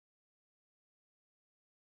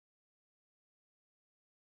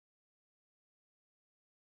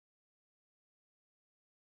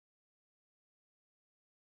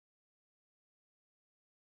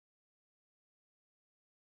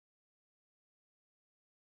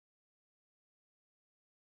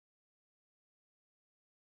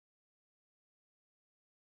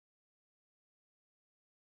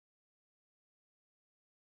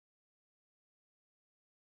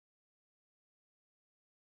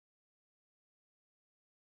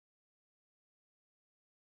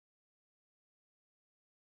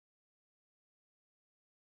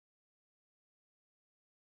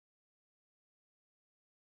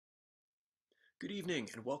Good evening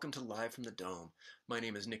and welcome to Live from the Dome. My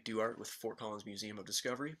name is Nick Duart with Fort Collins Museum of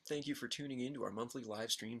Discovery. Thank you for tuning in to our monthly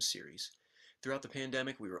live stream series. Throughout the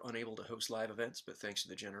pandemic, we were unable to host live events, but thanks to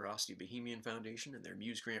the generosity of Bohemian Foundation and their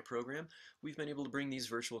Muse Grant program, we've been able to bring these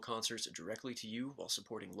virtual concerts directly to you while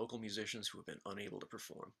supporting local musicians who have been unable to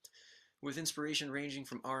perform. With inspiration ranging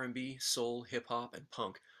from R&B, soul, hip-hop, and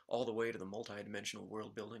punk, all the way to the multi-dimensional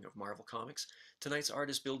world-building of Marvel Comics, tonight's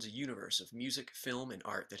artist builds a universe of music, film, and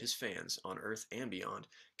art that his fans, on Earth and beyond,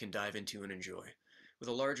 can dive into and enjoy. With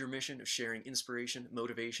a larger mission of sharing inspiration,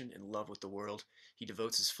 motivation, and love with the world, he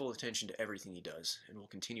devotes his full attention to everything he does, and will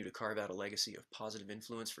continue to carve out a legacy of positive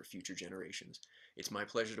influence for future generations. It's my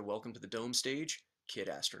pleasure to welcome to the Dome stage, Kid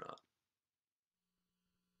Astronaut.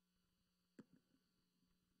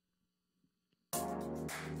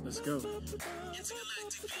 Let's go. Intergalactic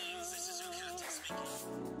beings, this is your captain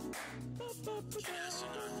speaking. Kid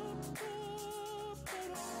Astronaut.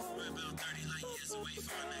 We're about 30 light years away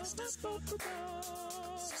from our next destination.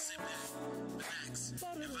 So sit back, relax, and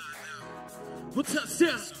vibe out. We'll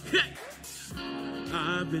touchdown. Hey!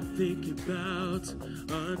 I've been thinking about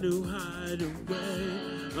a new hideaway,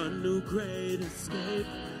 a new great escape,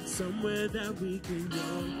 somewhere that we can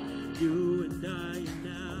go, you and I and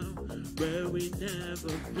now, where we never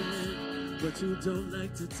been, but you don't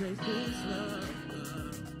like to take this love.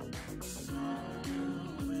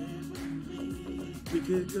 We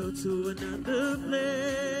could go to another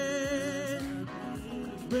place,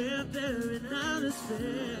 where there in outer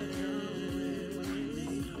space.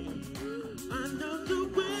 I know the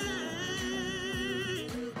way.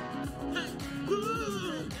 Hey,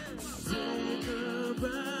 ooh. Take a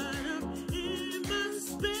ride up in my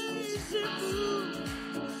spaceship, ooh,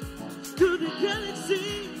 to the galaxy.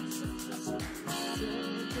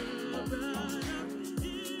 Take a ride up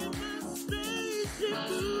in my spaceship,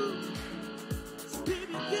 ooh.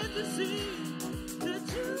 Baby, get to see that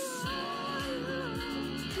you are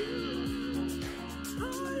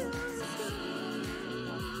your star.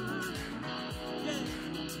 Yeah,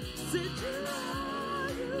 said you are,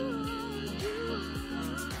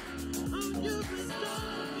 oh, you've been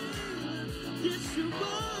stalking. Yes, you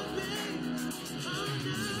are, babe. Oh,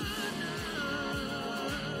 no,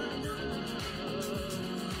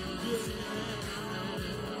 yeah.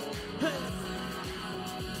 Hey.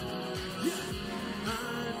 Yeah.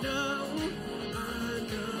 I know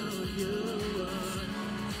you are,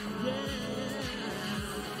 yeah.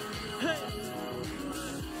 Hey,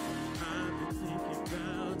 I've been thinking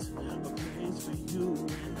about a place for you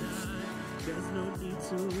and I. There's no need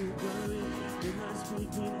to worry, in our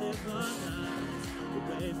street we live our lives,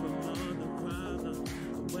 away from all the problems,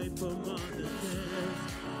 away from all the cares.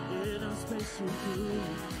 In our space you do,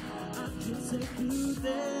 I can take you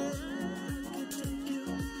there. I can take you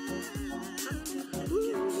there.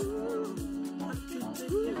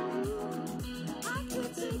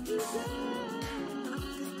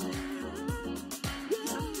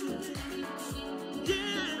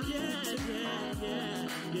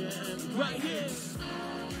 Yeah. Right here.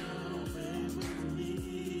 We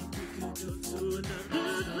could go to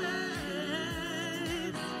another place,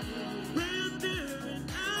 where there in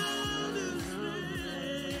outer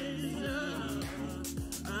space. Oh,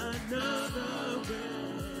 I know the way.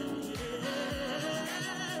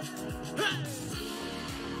 Hey!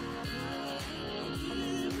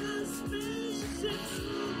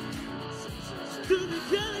 To the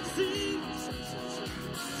galaxy,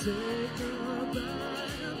 take a ride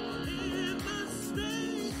up in my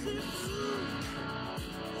spaceship.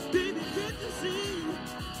 Baby, get to see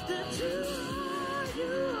that you are,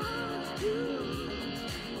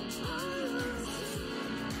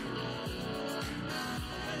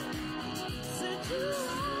 said you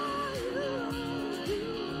are,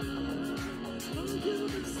 oh,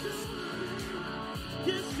 you've been stalking.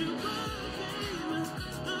 Yes, you are.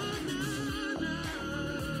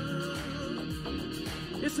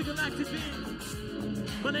 It's a galactic being.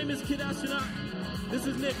 My name is Kid Astronaut. This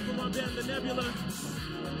is Nick from our band, The Nebula.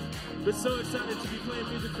 We're so excited to be playing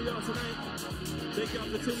music for y'all tonight. Thank y'all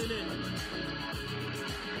for tuning in.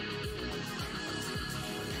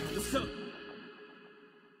 Let's go.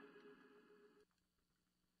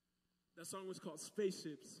 That song was called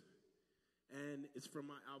Spaceships, and it's from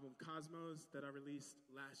my album Cosmos that I released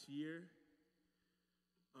last year.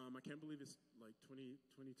 I can't believe it's like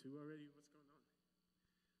 2022 already. What's going on?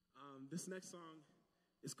 This next song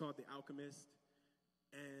is called The Alchemist,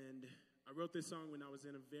 and I wrote this song when I was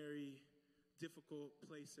in a very difficult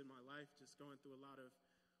place in my life, just going through a lot of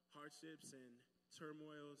hardships and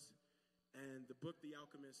turmoils, and the book The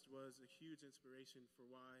Alchemist was a huge inspiration for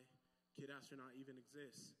why Kid Astronaut even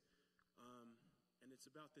exists. And it's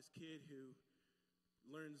about this kid who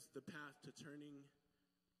learns the path to turning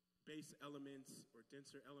base elements or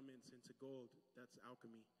denser elements into gold. That's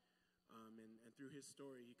alchemy. And through his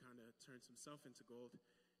story, he kind of turns himself into gold.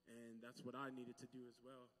 And that's what I needed to do as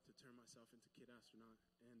well, to turn myself into Kid Astronaut.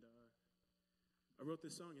 And I wrote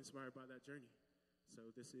this song inspired by that journey. So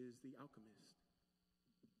this is The Alchemist.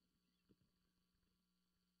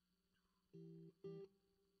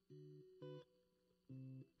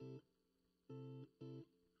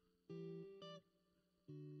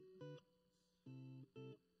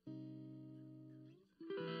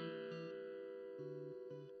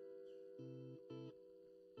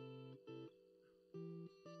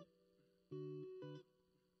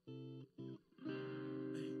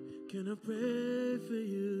 Can I pray for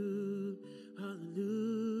you?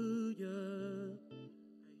 Hallelujah.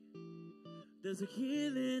 There's a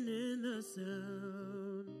healing in the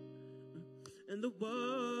sound and the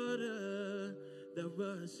water that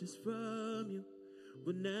rushes from you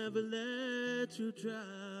will never let you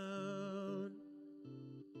drown.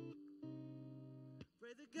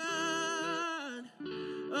 Pray that God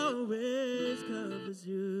always covers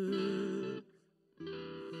you.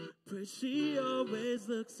 Pray she always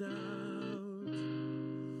looks out.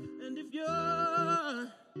 And if you're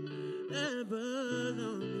ever the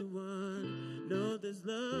only one, know there's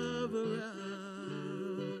love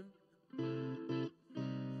around.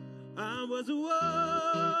 I was a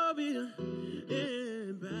warrior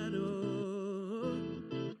in battle,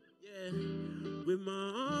 yeah, with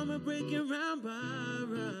my armor breaking round by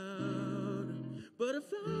round. But I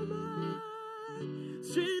found my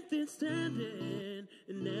strength in standing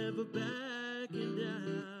and never backing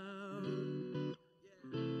down.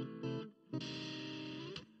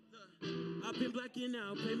 I've been blacking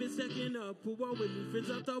out, payment stacking up, who are with me,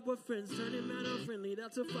 friends I thought were friends, turning man unfriendly,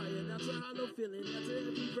 that's a fire, that's a hollow feeling, that's a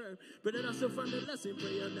heavy verb, but then I still find a lesson,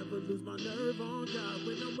 pray I never lose my nerve on God,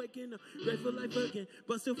 when I'm waking up, ready for life again,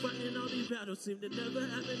 but still fighting all these battles, seem to never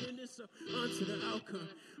happen in this, so on to the outcome,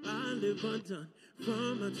 I live undone,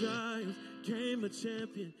 from my trials, came a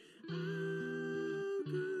champion,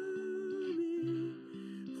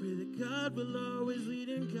 pray that God will always lead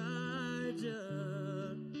and guide you.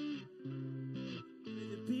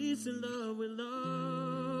 Peace and love will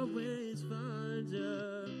always find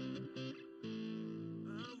you.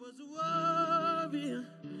 I was a warrior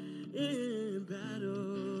in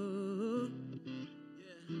battle,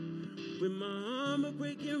 yeah, with my armor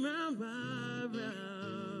breaking round by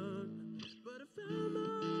round. But I found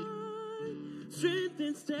my strength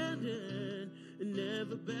in standing and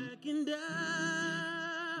never backing down.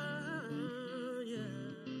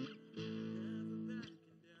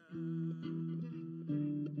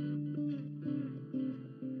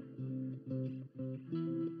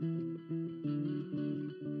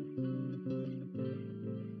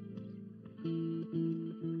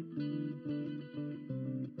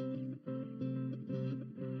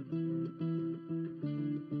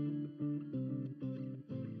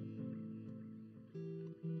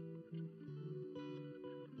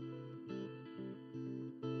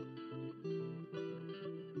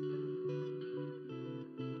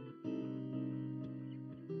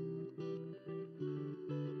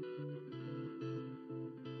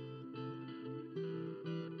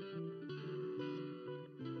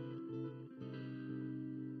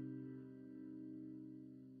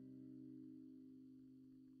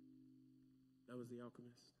 That was The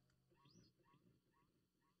Alchemist.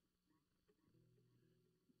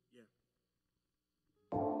 Yeah.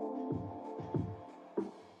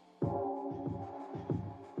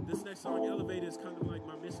 This next song, Elevate, is kind of like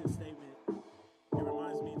my mission statement. It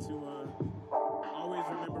reminds me to always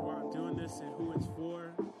remember why I'm doing this and who it's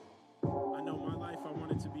for. I know my life, I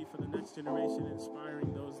want it to be for the next generation,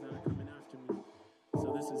 inspiring those that are coming after me.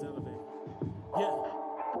 So this is Elevate. Yeah.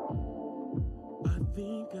 I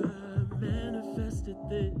think I manifested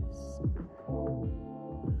this.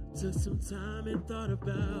 Took some time and thought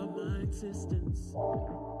about my existence.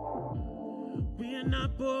 We are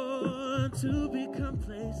not born to be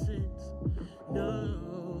complacent.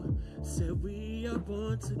 No, said we are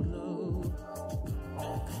born to glow.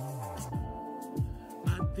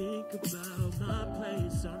 I think about my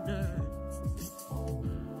place on earth,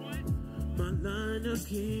 my line of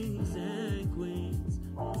kings and queens.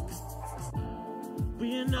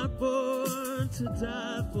 We are not born to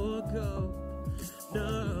die for gold,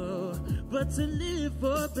 no, but to live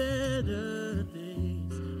for better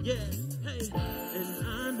things. Yeah, hey, and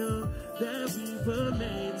I know that we were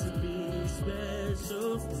made to be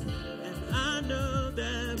special, and I know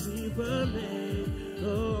that we were made,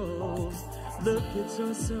 oh, Look at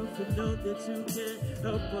yourself and know that you can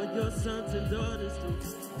help all your sons and daughters too.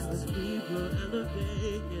 Cause we will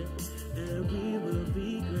elevate, yeah, and we will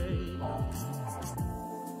be great.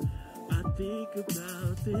 I think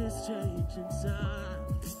about this change inside.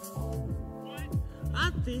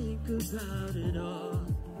 I think about it all.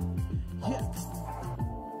 Yeah.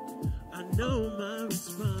 I know my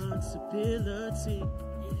responsibility.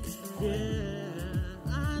 Yeah,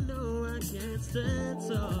 I know I can't stand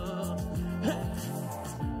tall. Hey.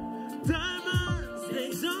 Diamonds, they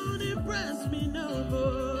don't impress me no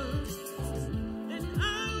more. And I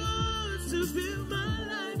want to build my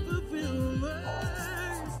life a real world.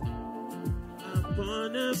 I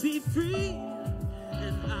wanna be free,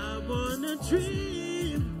 and I wanna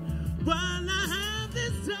dream while I have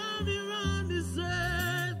this time here on this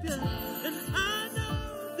earth. Yeah. And I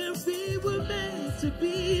know that we were made to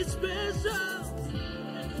be special.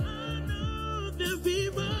 And I know that we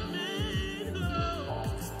were made whole.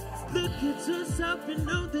 Look at yourself and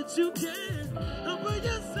know that you can. Open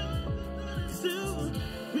yourself too.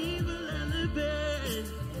 We will elevate.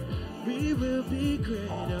 We will be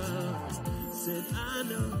greater. Said I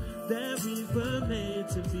know that we were made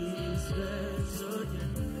to be special,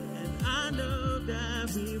 yeah. And I know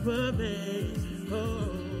that we were made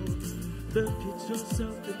whole. Look at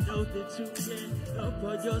yourself and know that you can help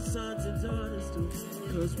all your sons and daughters too.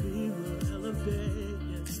 Cause we will elevate,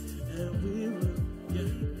 yeah, and we will,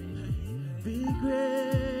 yeah, be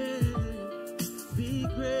great, be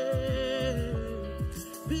great,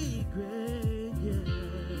 be great, yeah,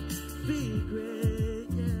 be great,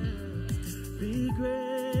 yeah. Be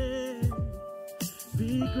great,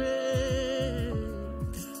 be great.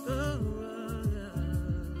 Oh, yeah.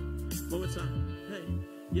 One more time. Hey,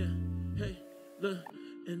 yeah, hey, look.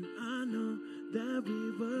 And I know that we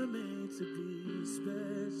were made to be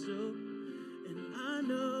special. And I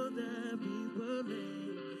know that we were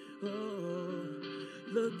made. Oh,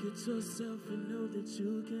 look at yourself and know that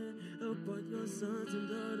you can help all your sons and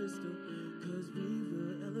daughters too. Cause we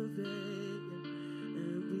will elevate, yeah,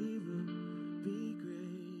 and we will be great.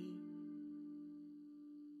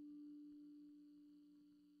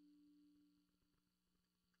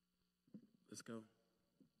 Let's go.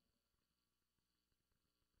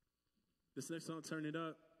 This next song, Turn It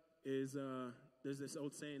Up, is there's this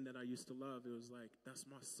old saying that I used to love. It was like, that's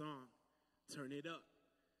my song, turn it up.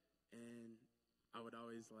 And I would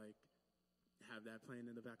always like have that playing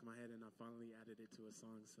in the back of my head, and I finally added it to a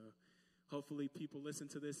song. So hopefully people listen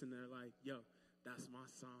to this and they're like, yo, that's my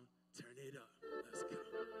song, turn it up. Let's go.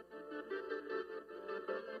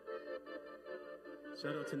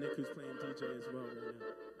 Shout out to Nick who's playing DJ as well right now.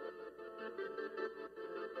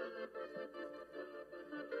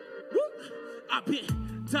 Woo! I've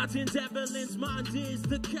been dodging devils, mind is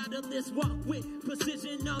the catalyst. Walk with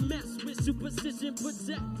precision, I'll mess with superstition,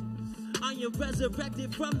 protect. I am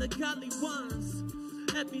resurrected from the godly ones.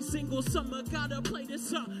 Every single summer, gotta play this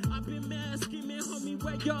song. I've been mad, scheming, homie,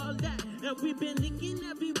 where y'all at? And we been leaking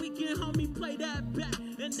every weekend, homie, play that back.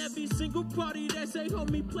 And every single party, they say,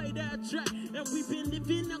 homie, play that track. And we been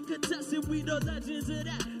living uncontested, we the legends of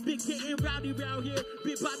that. Been getting rowdy round here,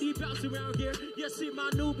 big body bounce around here. You see my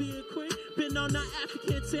Nubian queen, been on the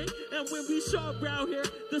African thing. And when we show up round here,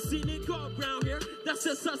 the scene it go round here. That's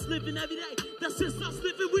just us living every day. That's just us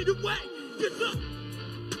living with the way. Get up.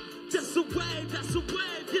 That's the wave, that's the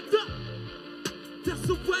wave, get up. That's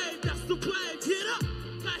the wave, that's the wave, get up.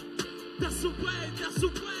 Hey, that's the wave, that's the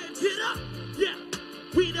wave, get up. Yeah,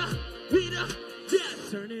 we the, yeah.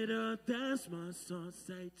 Turn it up, that's my song,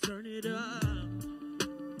 say turn it up.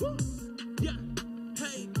 Woo, yeah,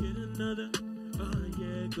 hey, get another. Oh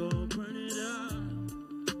yeah, go burn it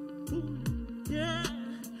up. Woo, yeah,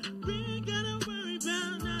 we ain't gotta worry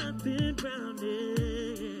about nothing round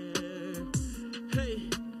here. Hey.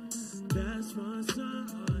 That's my song,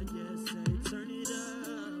 oh yes, say turn it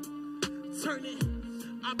up, turn it.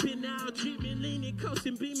 I've been out dreaming, leaning,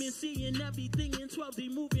 coasting, beaming, seeing everything in 12D,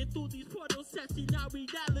 moving through these portals, testing our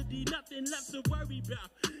reality, nothing left to worry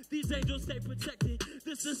about. These angels stay protected,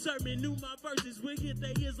 this is sermon, knew my verses, we hit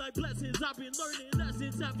their ears like blessings. I've been learning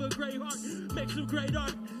lessons, have a great heart, make some great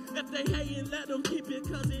art. If they hating, let them keep it,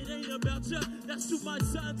 cause it ain't about you. That's to my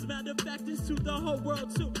sons, matter of fact, it's to the whole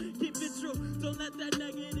world too. Keep it true, don't let that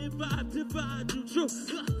negative vibe divide you, true.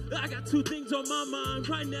 I got two things on my mind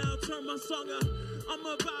right now, turn my song up. I'm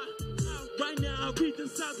about right now, read the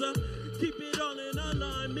signs up. Keep it all in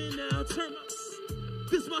alignment now, turn my,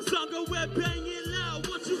 this my song, go web, bang it loud,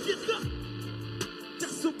 once you get up.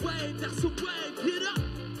 That's the wave, that's the wave, get up.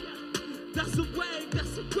 That's the wave,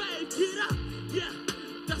 that's the wave, get up. Yeah.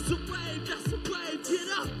 That's the wave, get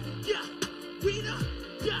up, yeah, we the,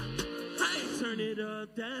 yeah, hey.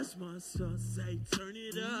 That's my song, say turn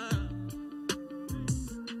it up.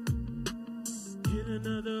 Get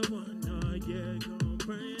another one, oh yeah, gon'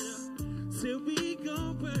 burn it up. Till we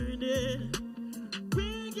gon' burn it. We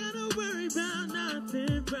ain't gotta worry about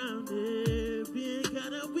nothing round it. We ain't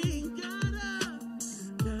gotta.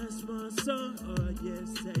 That's my song, oh yeah,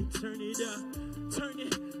 say turn it up. Turn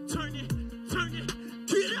it, turn it, turn it,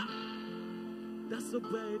 get up. That's a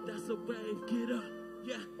wave, get up,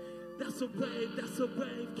 yeah. That's a wave,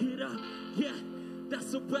 get up, yeah.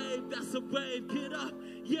 That's a wave, get up,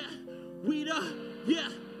 yeah. We up, yeah,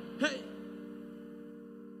 hey.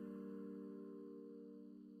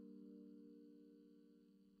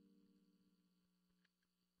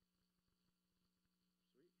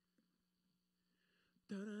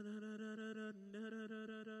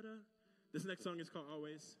 This next song is called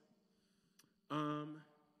Always. I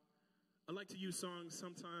like to use songs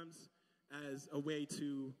sometimes as a way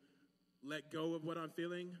to let go of what I'm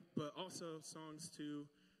feeling, but also songs to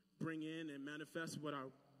bring in and manifest what I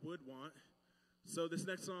would want. So this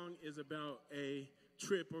next song is about a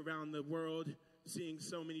trip around the world, seeing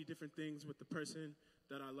so many different things with the person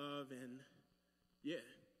that I love, and yeah,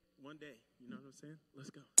 one day, you know what I'm saying?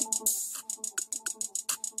 Let's go.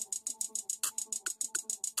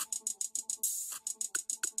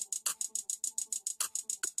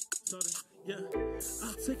 Yeah,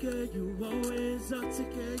 I'll take care of you always, I'll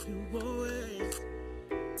take care of you always.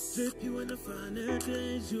 Strip you in the finer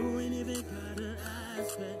days, you ain't even gotta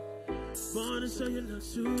ask that. Wanna show you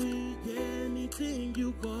luxury, yeah, anything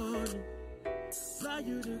you want. Fly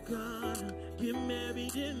you to Ghana, get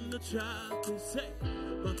married in the tropics. Hey,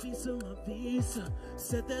 my visa,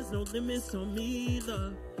 said there's no limits on me,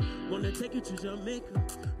 love. Wanna take you to Jamaica,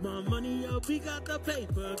 my money up, we got the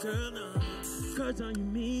paper, girl, nah. Cause all you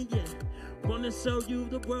mean, yeah. Wanna show you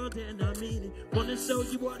the world and I mean it. Wanna show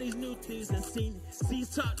you all these new things and seen it. Seas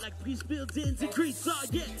talk like peace buildings in Greece, oh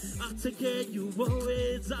yeah. I'll take care of you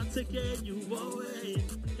always, I'll take care of you always.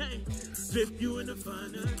 Hey, strip you in the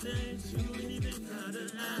finer days, you ain't even gotta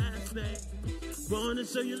ask me. Wanna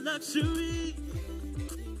show you luxury,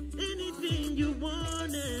 anything you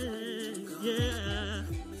wanted, yeah.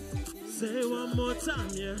 Say one more time,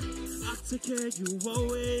 yeah. I'll take care of you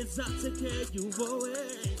always, I'll take care of you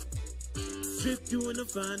always. Strip you in the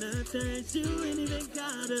finer things, you ain't even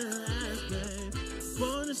gotta ask, babe.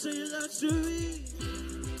 Wanna show you luxury,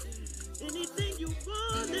 anything you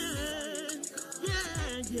wanted,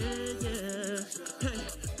 yeah, yeah, yeah. Hey,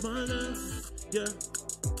 my love, yeah.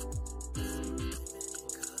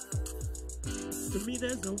 To me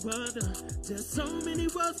there's no other, there's so many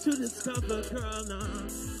worlds to discover, girl, nah.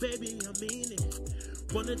 Baby, I mean it.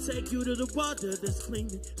 Wanna take you to the water that's clean,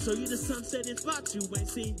 show you the sunset in spots you ain't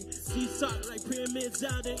seen. See salt like pyramids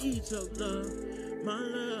out of Egypt, love. My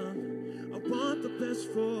love, I want the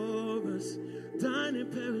best for us. Dine in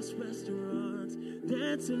Paris restaurants,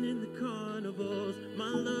 dancing in the carnivals. My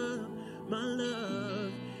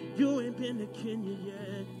love, you ain't been to Kenya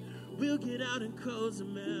yet. We'll get out in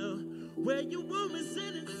Cozumel, where you want me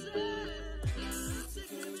sitting sad.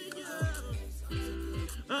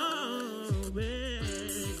 Oh, man.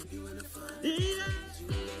 Yeah,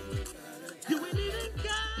 you ain't even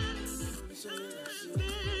got me.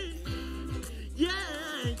 Yeah.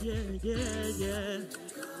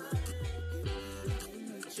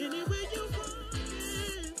 Anywhere you want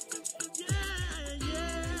it. Yeah.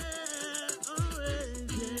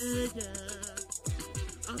 Always, yeah.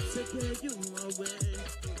 I'll take care of you always.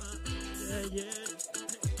 Yeah.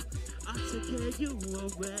 I'll take care of you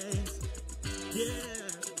always. Yeah.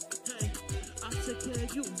 Hey, I'll take care of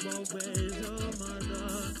you always. Oh, my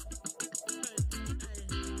love. Hey,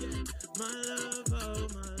 yeah. My love, oh,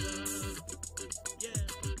 my love. Yeah.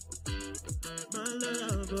 My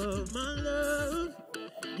love, oh, my love.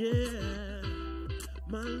 Yeah.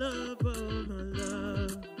 My love, oh, my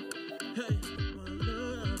love. Hey, my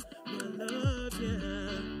love, yeah.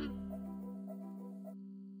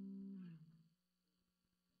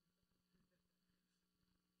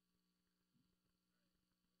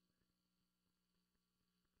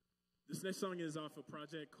 This next song is off a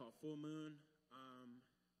project called Full Moon.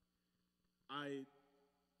 I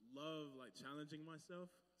love like challenging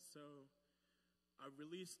myself, so I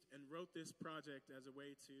released and wrote this project as a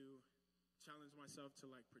way to challenge myself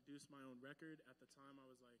to like produce my own record. At the time, I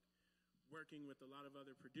was like working with a lot of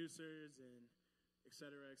other producers and et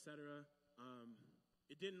cetera, et cetera.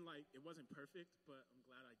 It wasn't perfect, but I'm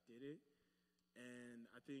glad I did it.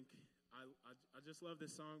 And I think I just love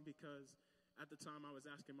this song because at the time I was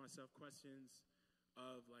asking myself questions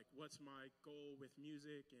of like, what's my goal with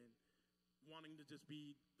music, and wanting to just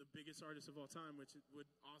be the biggest artist of all time, which would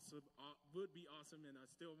be awesome, and I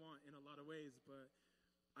still want in a lot of ways. But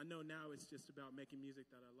I know now it's just about making music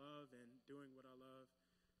that I love and doing what I love.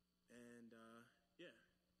 And yeah,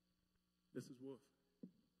 this is Wolf.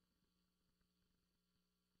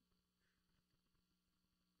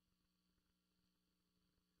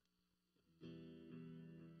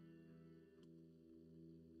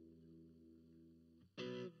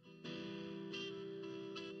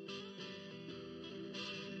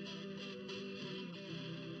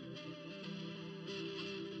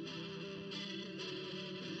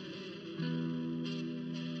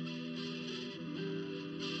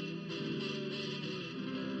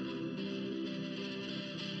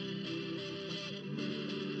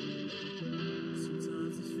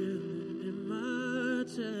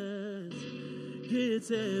 Gets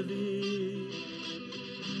heavy.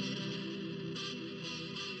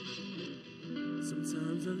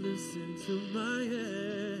 Sometimes I listen to my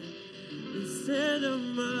head instead of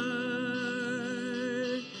my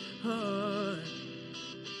heart.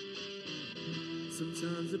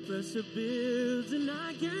 Sometimes the pressure builds and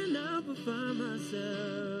I can't help but find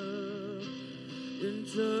myself in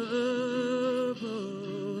trouble.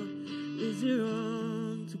 Is it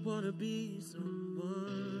wrong to wanna be someone?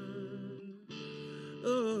 Oh,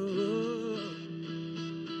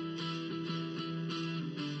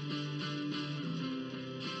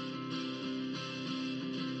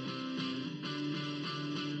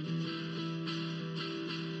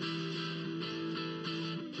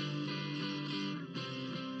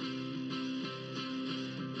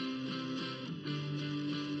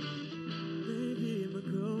 maybe my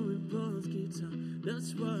growing bones get tired.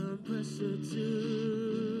 That's why I'm pressured to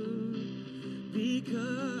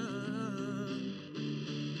become.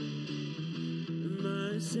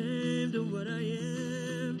 Ashamed of what I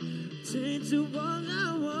am, change to all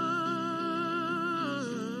I want.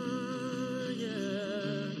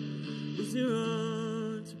 Yeah, is it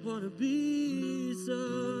wrong to wanna be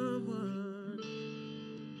someone?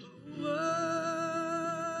 Whoa.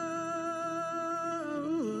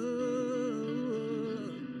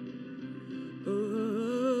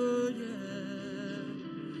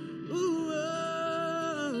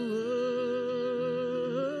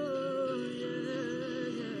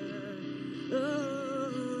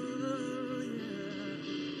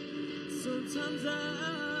 Sometimes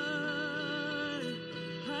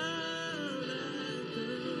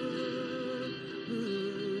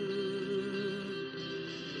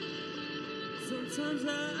sometimes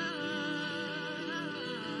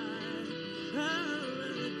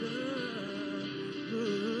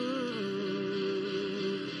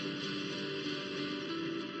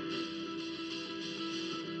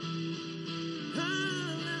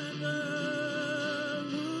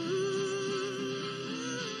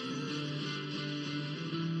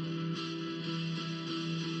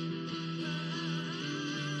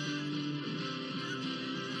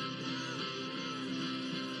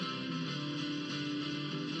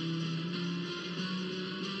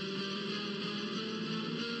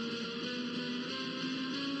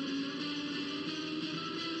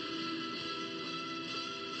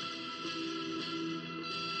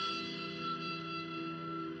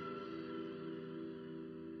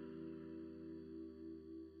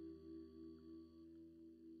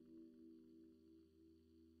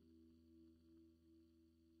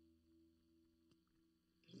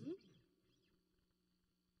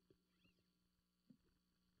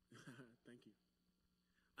Thank you.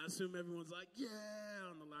 I assume everyone's like, yeah,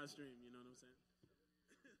 on the live stream, you know what I'm saying?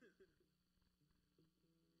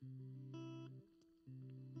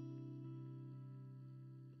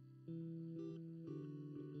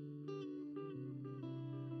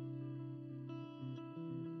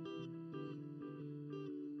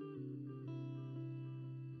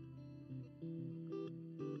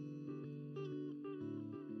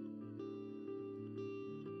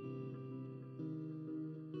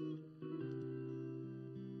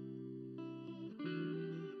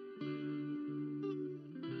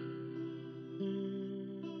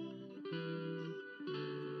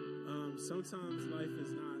 Sometimes life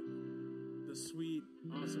is not the sweet,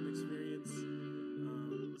 awesome experience.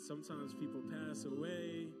 Sometimes people pass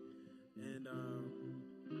away, and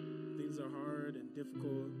things are hard and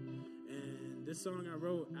difficult. And this song I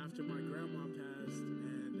wrote after my grandma passed,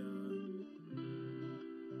 and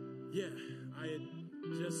yeah, I had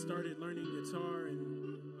just started learning guitar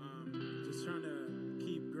and just trying to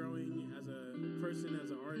keep growing as a person,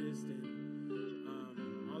 as an artist, and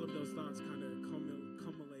all of those thoughts kind of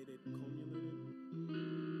cumulated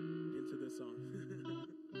into this song.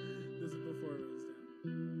 This is before it was down.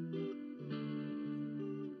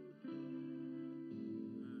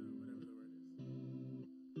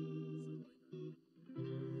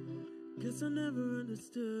 Guess I never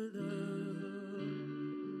understood love.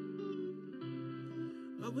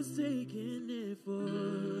 I was taking it for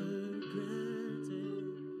granted.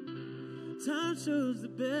 Time shows the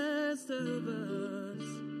best of us,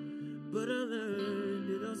 but I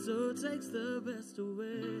learned it also takes the best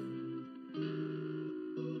away.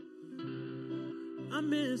 I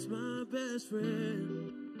miss my best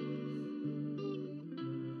friend.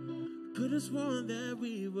 Could've sworn that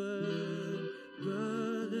we were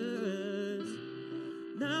brothers.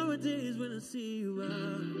 Nowadays when I see you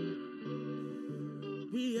out,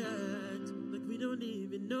 we act like we don't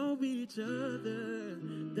even know each other.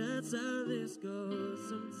 That's how this goes.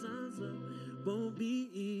 Sometimes love won't be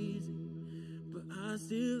easy, but I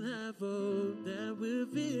still have hope that we'll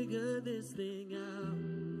figure this thing out.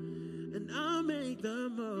 And I'll make the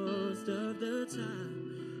most of the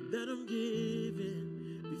time that I'm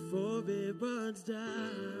given before it runs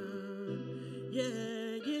down.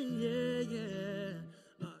 Yeah, yeah, yeah, yeah.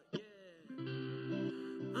 Yeah.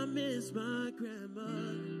 I miss my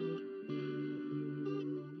grandmother.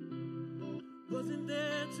 Wasn't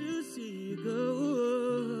there to see you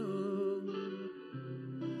go,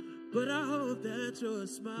 but I hope that you're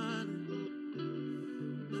smiling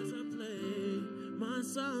as I play my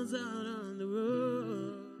songs out on the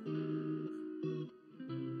road.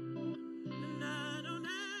 And I don't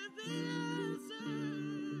have the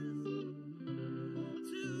answers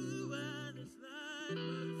to why this life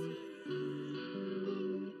was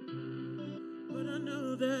here, but I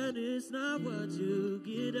know that it's not what you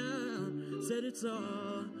get out. Said it's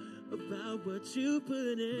all about what you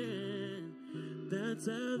put in. That's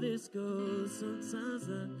how this goes. Sometimes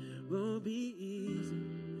that won't be easy,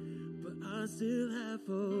 but I still have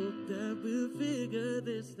hope that we'll figure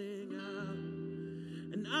this thing out.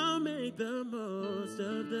 And I'll make the most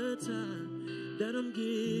of the time that I'm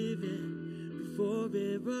given before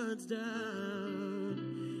it runs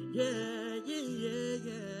down. Yeah, yeah, yeah,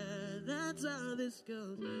 yeah. That's how this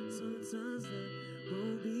goes. Sometimes that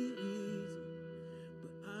won't be easy,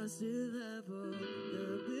 but I still have hope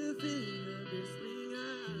that we'll figure this thing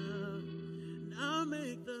out. And I'll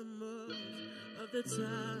make the most of the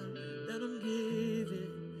time that I'm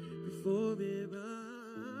giving before it runs.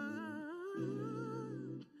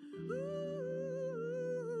 Ooh,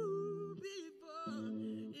 before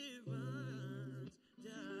it runs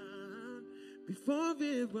down. Before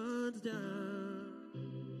it runs down.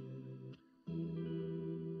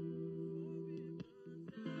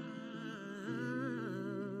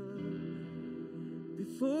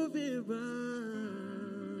 Before it runs,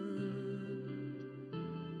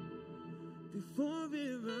 before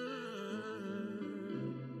it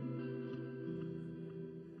runs,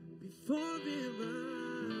 before it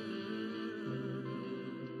runs,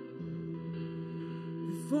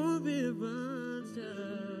 before it runs down,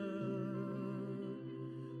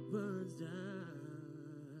 runs down.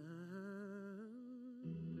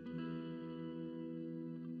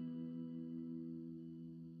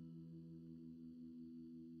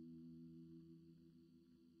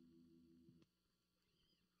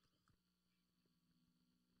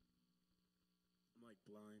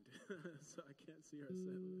 Blind, so I can't see our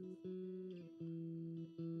set list.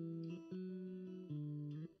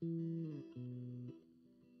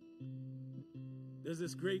 There's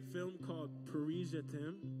this great film called Parisia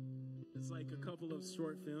Tim. It's like a couple of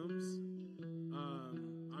short films,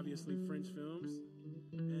 obviously French films.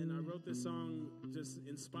 And I wrote this song just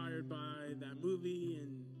inspired by that movie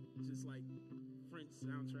and just like French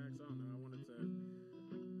soundtracks. I don't know, I wanted to...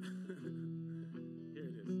 Here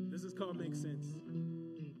it is. This is called Make Sense.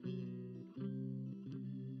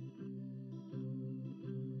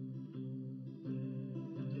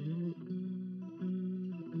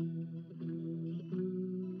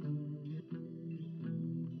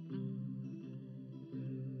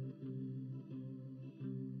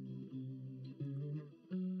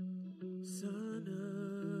 Sun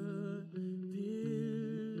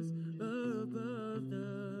appears above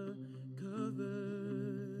the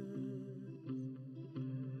covers,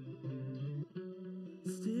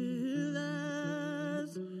 still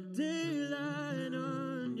as daylight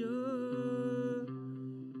on your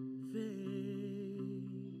face,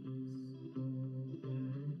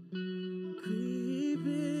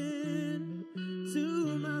 creeping to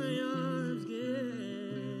my arms,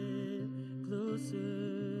 get closer.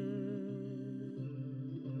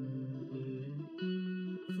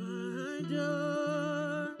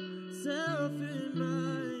 Yourself in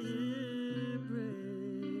my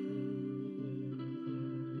embrace,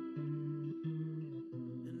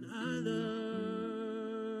 and I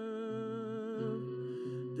love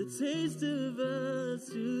the taste of us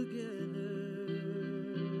together.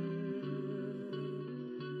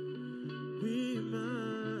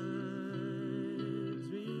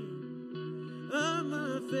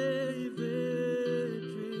 favorite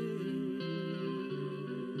dream.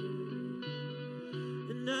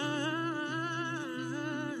 And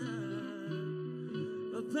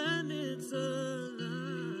our planets align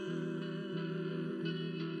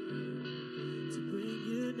to bring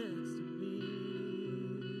you next to me.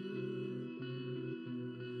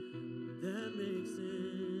 That makes sense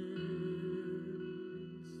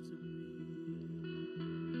to me.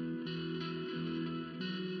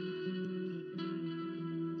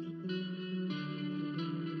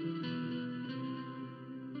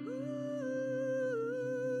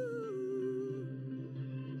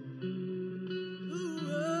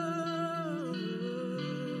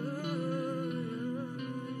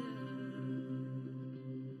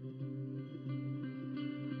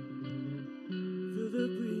 Feel the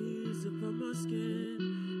breeze upon my skin.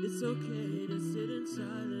 It's okay to sit in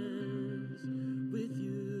silence with you.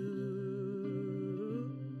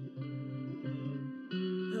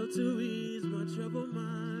 Help to ease my troubled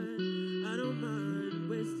mind. I don't mind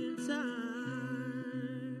wasting time.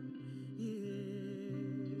 Yeah.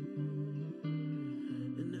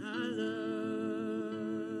 And I love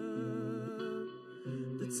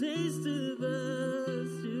the taste of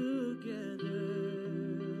us together.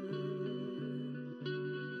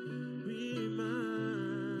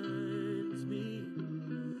 Reminds me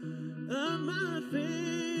of my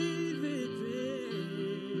favorite dream.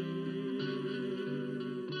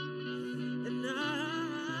 And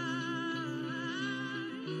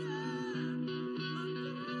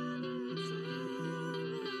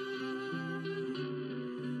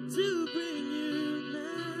to bring you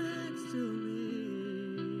next to me.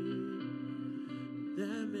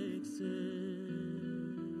 That makes sense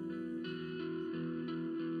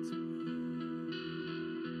to me.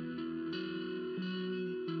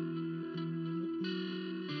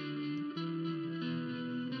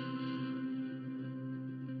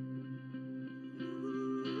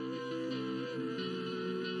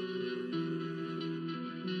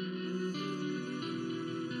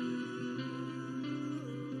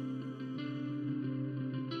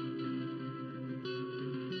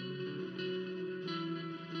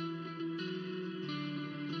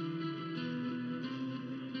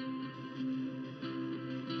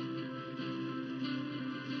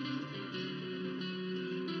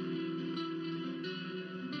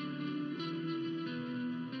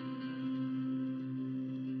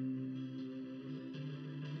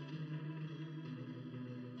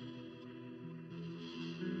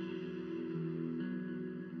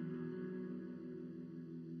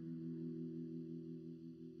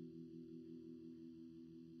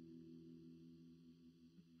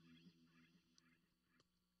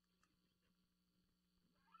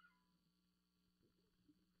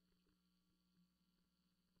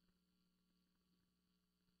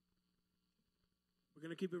 We're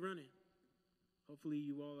going to keep it running. Hopefully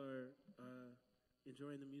you all are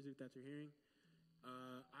enjoying the music that you're hearing.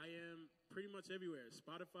 I am pretty much everywhere.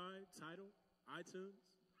 Spotify, Tidal, iTunes,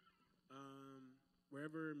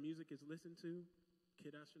 wherever music is listened to,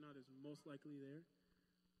 Kid Astronaut is most likely there.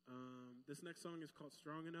 This next song is called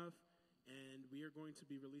Strong Enough, and we are going to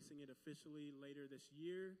be releasing it officially later this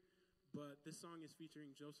year. But this song is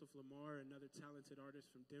featuring Joseph Lamar, another talented artist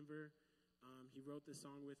from Denver. He wrote this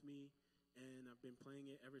song with me, and I've been playing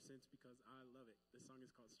it ever since because I love it. This song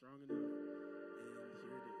is called Strong Enough, and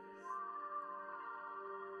here it is.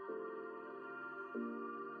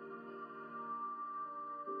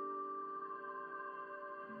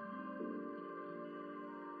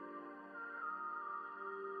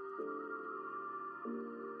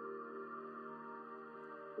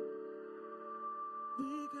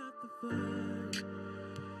 We got the fight.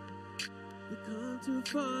 We come too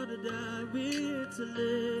far to die. We're here to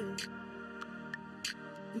live.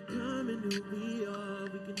 Becoming who we are,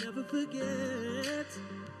 we can never forget.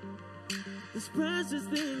 This precious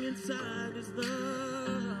thing inside is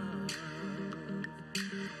love.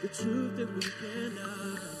 The truth that we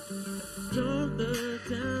cannot. Don't look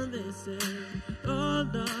down, they say. All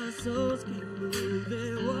our souls keep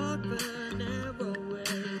moving. Walk the narrow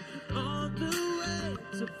way. On the way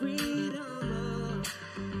to freedom.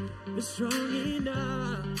 It's strong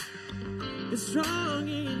enough. It's strong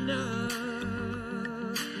enough.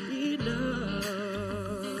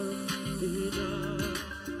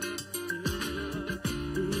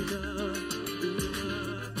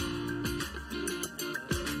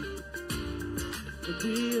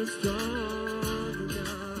 We are strong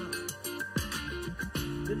enough,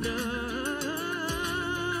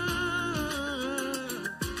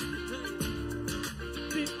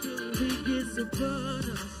 Victory is upon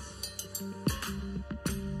us.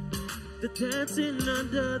 The dancing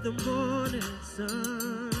under the morning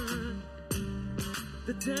sun.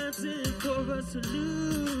 They're dancing for a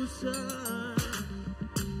solution.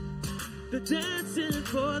 They're dancing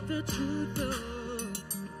for the truth.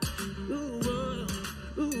 Ooh, oh,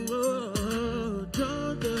 ooh, oh.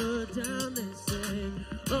 Don't look down, they say.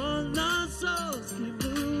 All lost souls keep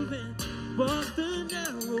moving. Walk the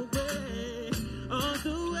narrow way, all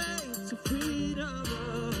the way to freedom.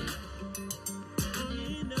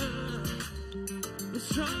 Enough, we're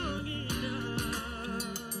strong enough,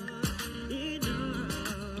 enough,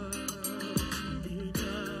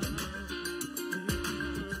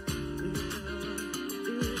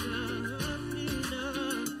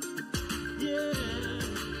 yeah,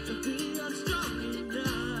 we are strong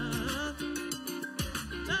enough.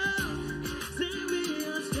 Oh, say we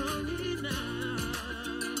are strong enough,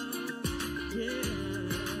 yeah.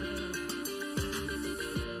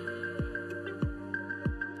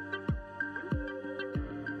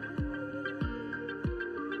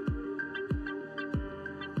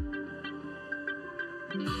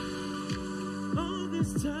 All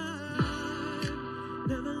this time,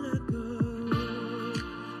 never let go,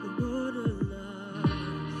 immortalized,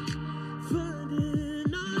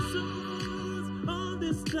 finding our souls. All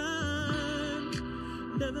this time,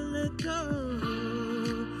 never let go,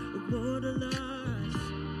 immortalized,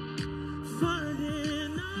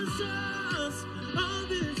 finding our souls. All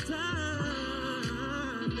this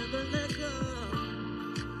time, never let go,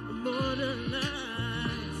 immortalized,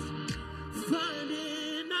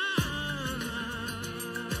 finding our,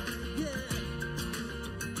 yeah.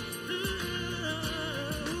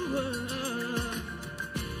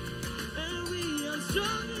 And we are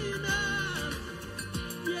strong enough,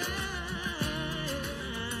 yeah.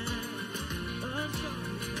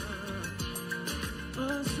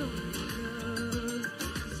 Strong enough,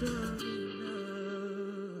 strong enough.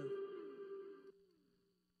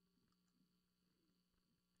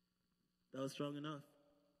 That was strong enough.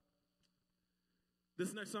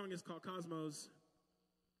 This next song is called Cosmos,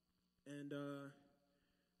 and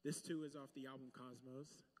this too is off the album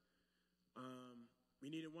Cosmos. We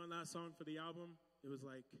needed one last song for the album. It was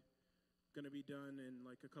like gonna be done in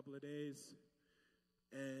like a couple of days,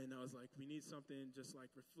 and I was like, we need something just like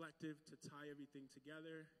reflective to tie everything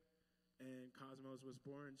together. And Cosmos was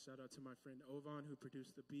born. Shout out to my friend Ovan who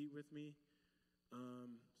produced the beat with me.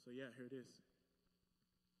 So yeah, here it is.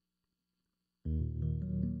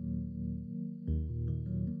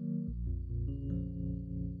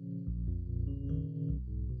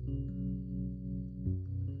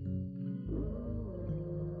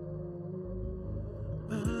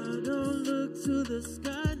 I don't look to the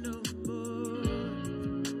sky no more.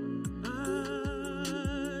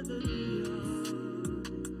 I the beyond.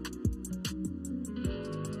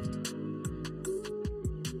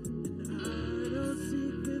 And I don't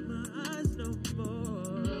seek with my eyes no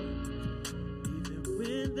more. Even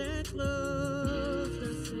when they're closed, I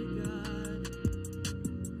say God.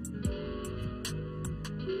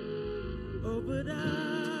 Oh, but I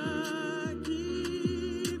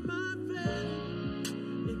keep my faith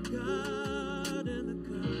in God and the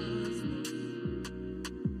cosmos.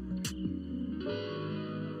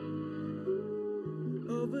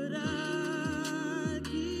 Oh, but I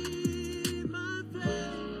keep my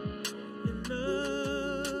faith in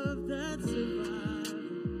love that survives.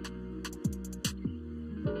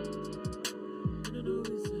 And it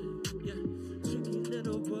always say, yeah, tricky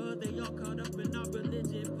little world, they all caught up in our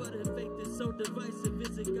religion, but if faith is so divisive,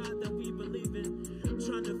 is it God that we believe in?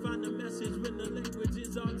 Trying to find a message when the language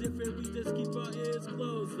is all different. We just keep our ears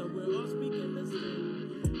closed, so we're all speaking the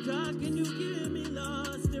same. God, can you get me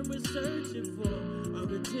lost? And we're searching for our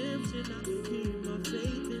redemption. I can keep my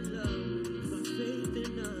faith in love, my faith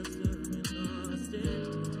in us. We're lost in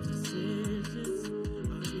decisions,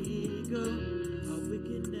 our ego, our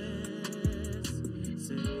wickedness.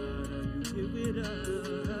 Say, God, are you here with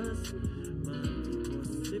us? My people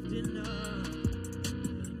lifting up.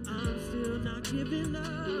 I'm still not giving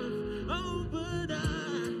up. Oh, but I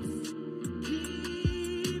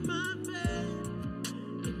keep my faith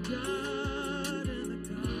in God and the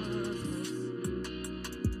cosmos.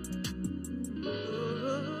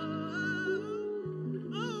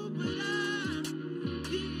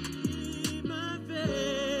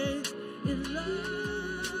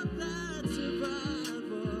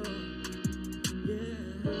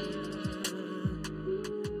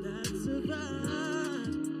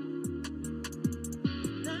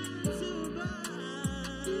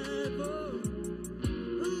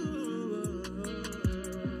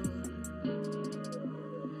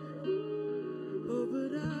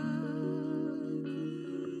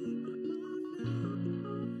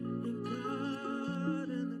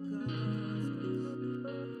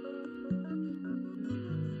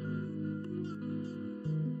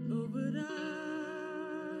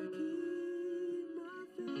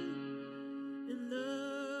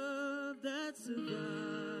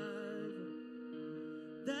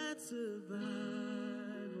 that survival.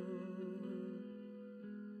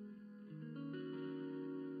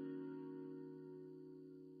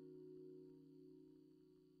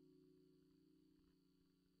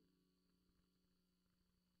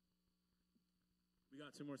 We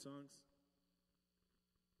got 2 more songs.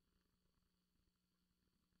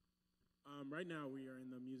 Right now we are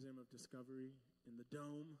in the Museum of Discovery in the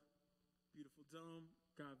Dome. Beautiful dome.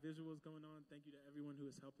 Got visuals going on. Thank you to everyone who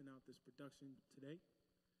is helping out this production today.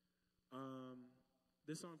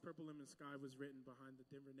 This song, Purple Lemon Sky, was written behind the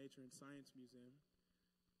Denver Nature and Science Museum.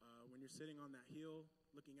 When you're sitting on that hill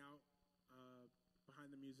looking out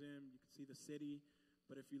behind the museum, you can see the city.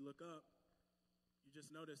 But if you look up, you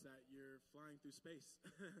just notice that you're flying through space.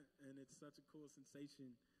 And it's such a cool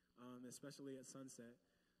sensation, especially at sunset.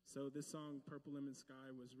 So this song, Purple Lemon Sky,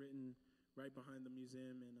 was written right behind the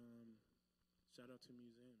museum, and shout out to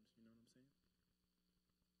museums, you know what I'm saying?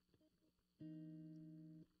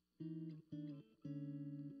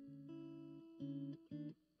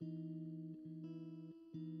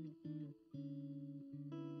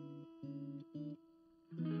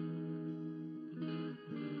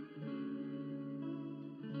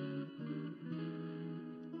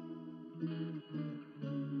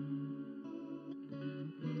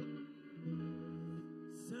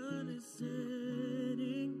 Sun is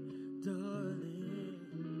setting, darling.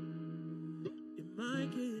 It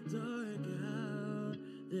might get dark out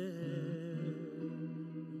there.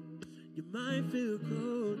 You might feel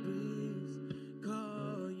cold breeze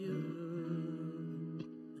call you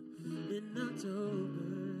in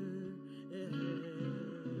October. Yeah.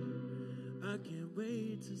 I can't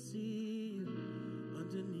wait to see you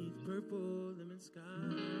underneath purple lemon sky.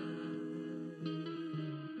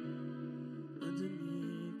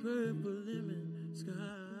 Underneath purple lemon sky.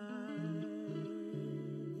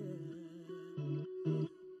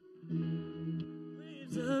 Yeah.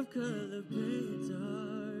 Waves of color paint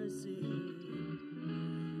our sea,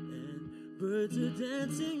 and birds are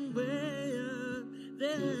dancing way up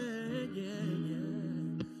there. Yeah,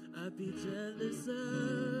 yeah. I'd be jealous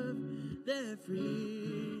of their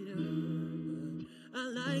freedom. I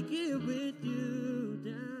like it with you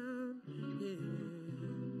down here.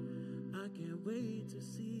 I can't wait to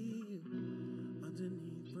see you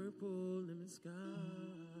underneath purple lemon sky.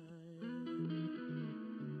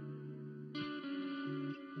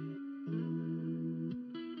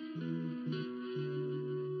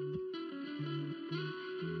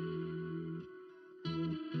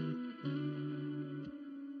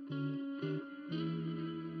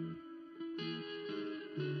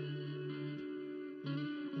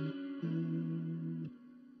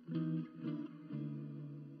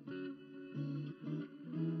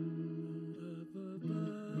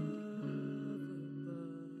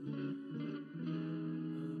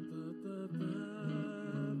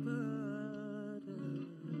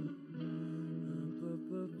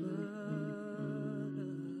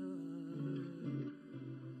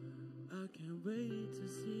 I can't wait to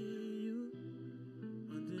see you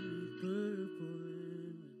underneath purple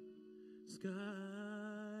lemon sky.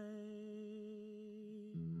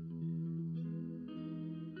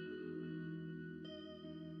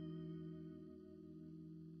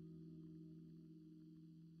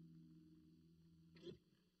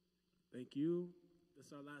 Thank you. This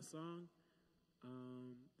is our last song.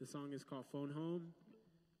 The song is called Phone Home.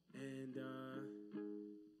 And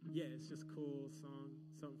yeah, it's just a cool song.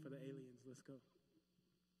 Something for the aliens. Let's go.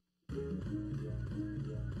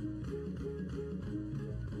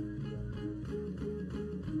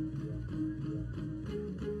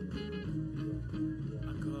 I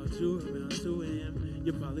called you around 2 a.m.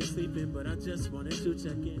 You're probably sleeping, but I just wanted to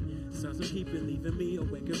check in. Sounds like keep you leaving me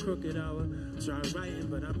awake a crooked hour. Try writing,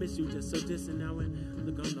 but I miss you just so distant now. And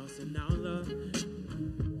look, I'm lost in our love.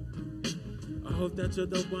 I hope that you're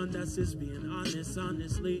the one that's just being honest.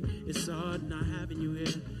 Honestly, it's hard not having you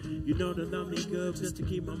here. You know to love me good just to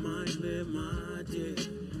keep my mind clear, my dear.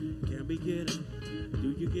 Can we get up?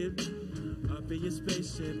 Do you get up in your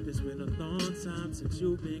spaceship? It's been a long time since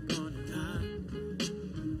you've been gone, and I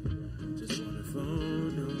just wanna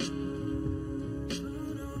phone home.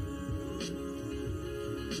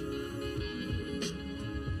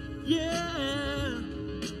 Yeah.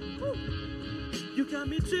 Woo. You got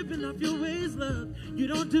me tripping off your ways, love. You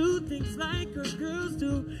don't do things like her girls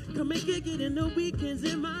do. Come and kick it in the weekends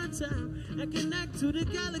in my town and connect to the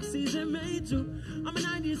galaxies that made you. I'm a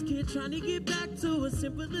 90s kid trying to get back to a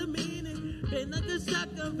simpler meaning. Ain't like a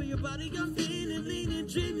shotgun for your body. I'm feeling, leaning,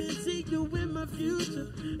 dreaming, see you in my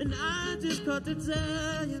future. And I just called to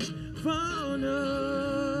tell you, phone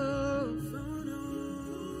up.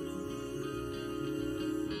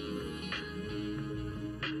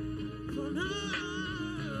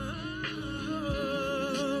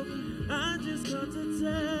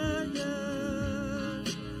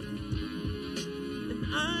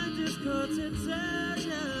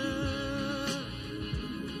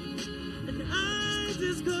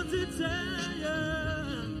 just called to tell you.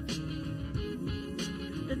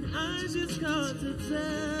 And I just called to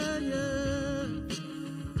tell you.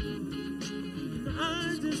 And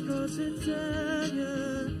I just called to tell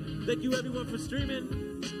you. Thank you everyone for streaming.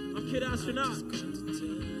 I'm Kid Astronaut.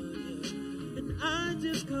 And I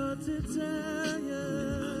just called to tell you.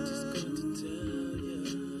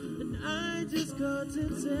 And I just called to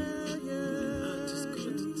tell you.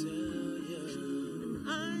 And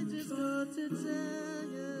I just called to tell you.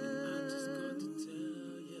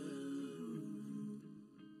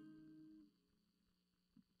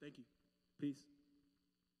 Thank you. Peace.